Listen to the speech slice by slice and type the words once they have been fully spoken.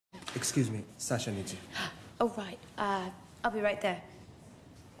Excuse me, Sasha needs you. Oh, right. I'll be right there.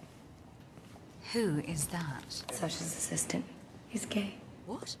 Who is that? Sasha's assistant. He's gay.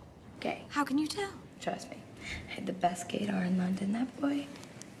 What? Gay. How can you tell? Trust me. I had the best gaydar in London. That boy,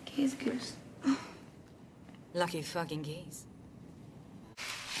 gay as goose. Lucky fucking geese.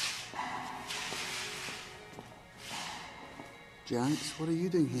 Jax, what are you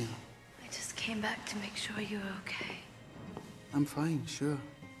doing here? I just came back to make sure you were okay. I'm fine, sure.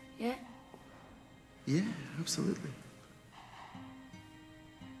 Yeah? Yeah, absolutely.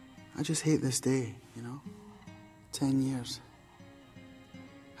 I just hate this day, you know? 10 years.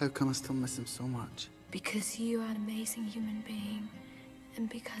 How come I still miss him so much? Because you are an amazing human being. And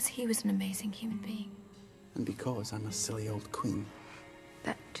because he was an amazing human being. And because I'm a silly old queen.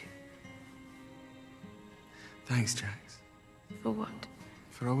 That too. Thanks, Jax. For what?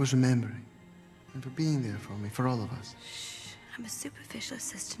 For always remembering. And for being there for me, for all of us. Shh. I'm a superficial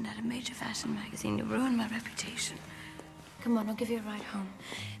assistant at a major fashion magazine. You ruined my reputation. Come on, I'll give you a ride home.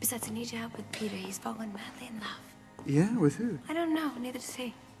 Besides, I need your help with Peter. He's fallen madly in love. Yeah, with who? I don't know. Neither does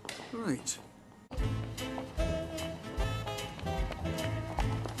he. Right.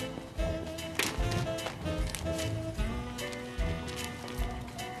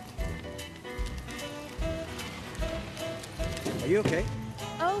 Are you okay?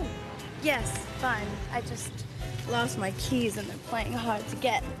 Oh, yes, fine. I just lost my keys and they're playing hard to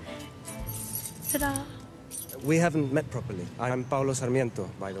get. Ta-da. We haven't met properly. I'm Paulo Sarmiento,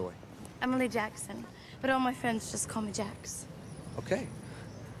 by the way. Emily Jackson, but all my friends just call me Jax. Okay.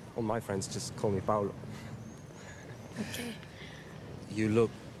 All my friends just call me Paulo. Okay. You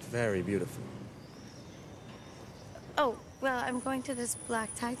look very beautiful. Oh, well, I'm going to this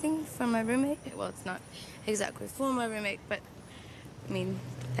black tie thing for my roommate. Well, it's not exactly for my roommate, but, I mean,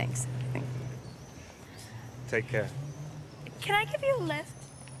 thanks. Take care. Can I give you a lift?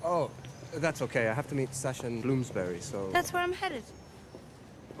 Oh, that's okay. I have to meet Sasha in Bloomsbury, so... That's where I'm headed.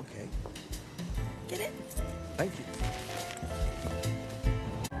 Okay. Get it? Thank you.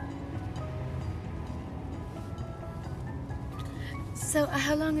 So,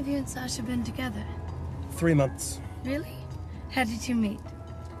 how long have you and Sasha been together? 3 months. Really? How did you meet?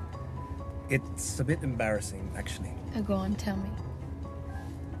 It's a bit embarrassing, actually. Oh, go on, tell me.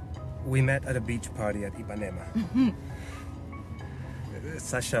 We met at a beach party at Ipanema.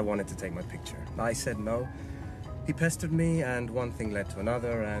 Sasha wanted to take my picture. I said no. He pestered me, and one thing led to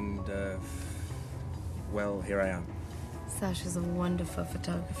another, and, well, here I am. Sasha's a wonderful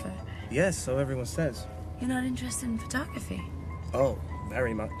photographer. Yes, so everyone says. You're not interested in photography? Oh,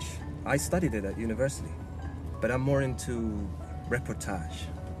 very much. I studied it at university. But I'm more into reportage,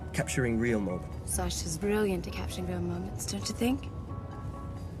 capturing real moments. Sasha's brilliant at capturing real moments, don't you think?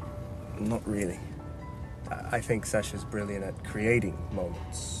 Not really. I think Sasha's brilliant at creating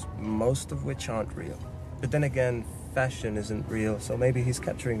moments, most of which aren't real. But then again, fashion isn't real, so maybe he's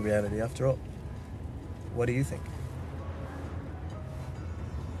capturing reality after all. What do you think?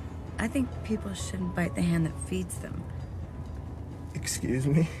 I think people shouldn't bite the hand that feeds them. Excuse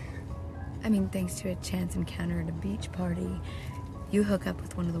me? I mean, thanks to a chance encounter at a beach party, you hook up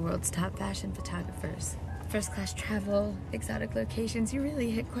with one of the world's top fashion photographers. First-class travel, exotic locations, you really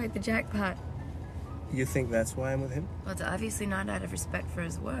hit quite the jackpot. You think that's why I'm with him? Well, it's obviously not out of respect for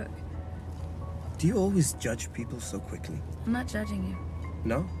his work. Do you always judge people so quickly? I'm not judging you.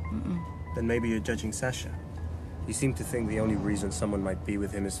 No? Mm-mm. Then maybe you're judging Sasha. You seem to think the only reason someone might be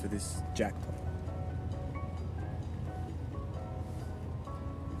with him is for this jackpot.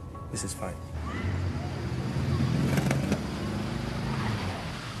 This is fine.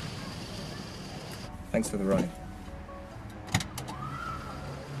 Thanks for the ride.